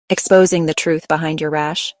Exposing the truth behind your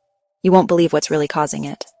rash? You won't believe what's really causing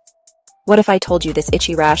it. What if I told you this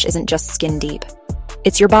itchy rash isn't just skin deep?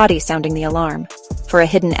 It's your body sounding the alarm for a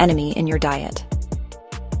hidden enemy in your diet.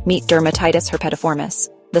 Meet Dermatitis herpetiformis,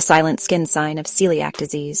 the silent skin sign of celiac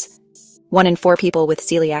disease. 1 in 4 people with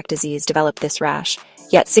celiac disease develop this rash,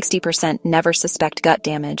 yet 60% never suspect gut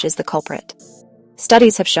damage is the culprit.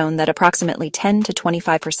 Studies have shown that approximately 10 to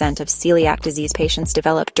 25% of celiac disease patients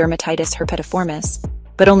develop dermatitis herpetiformis,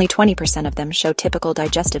 but only 20% of them show typical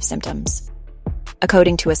digestive symptoms.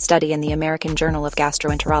 According to a study in the American Journal of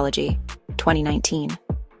Gastroenterology, 2019,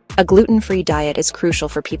 a gluten-free diet is crucial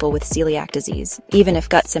for people with celiac disease, even if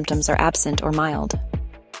gut symptoms are absent or mild.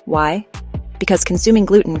 Why? Because consuming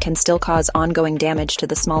gluten can still cause ongoing damage to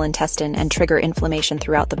the small intestine and trigger inflammation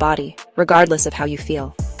throughout the body, regardless of how you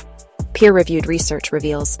feel. Peer-reviewed research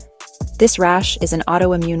reveals this rash is an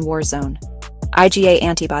autoimmune war zone. IgA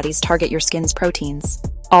antibodies target your skin's proteins,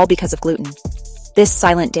 all because of gluten. This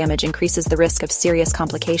silent damage increases the risk of serious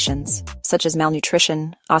complications, such as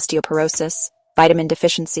malnutrition, osteoporosis, vitamin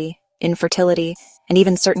deficiency, infertility, and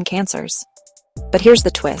even certain cancers. But here's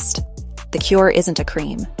the twist. The cure isn't a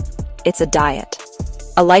cream. It's a diet.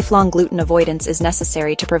 A lifelong gluten avoidance is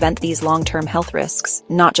necessary to prevent these long-term health risks,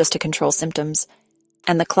 not just to control symptoms.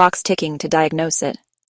 And the clock's ticking to diagnose it.